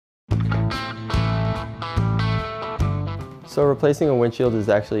So replacing a windshield is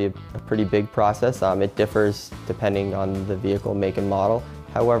actually a pretty big process. It differs depending on the vehicle make and model.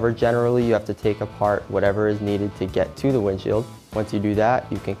 However, generally you have to take apart whatever is needed to get to the windshield. Once you do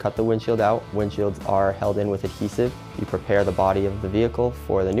that, you can cut the windshield out. Windshields are held in with adhesive. You prepare the body of the vehicle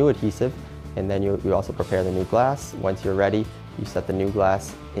for the new adhesive, and then you also prepare the new glass. Once you're ready, you set the new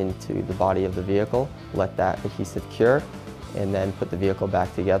glass into the body of the vehicle, let that adhesive cure, and then put the vehicle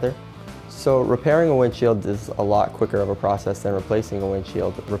back together. So repairing a windshield is a lot quicker of a process than replacing a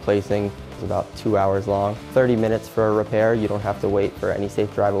windshield. Replacing is about 2 hours long. 30 minutes for a repair. You don't have to wait for any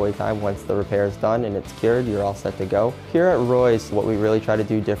safe drive-away time. Once the repair is done and it's cured, you're all set to go. Here at Roy's, what we really try to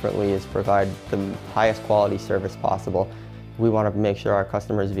do differently is provide the highest quality service possible. We want to make sure our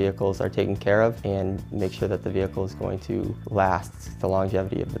customers' vehicles are taken care of and make sure that the vehicle is going to last the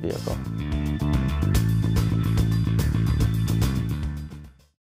longevity of the vehicle.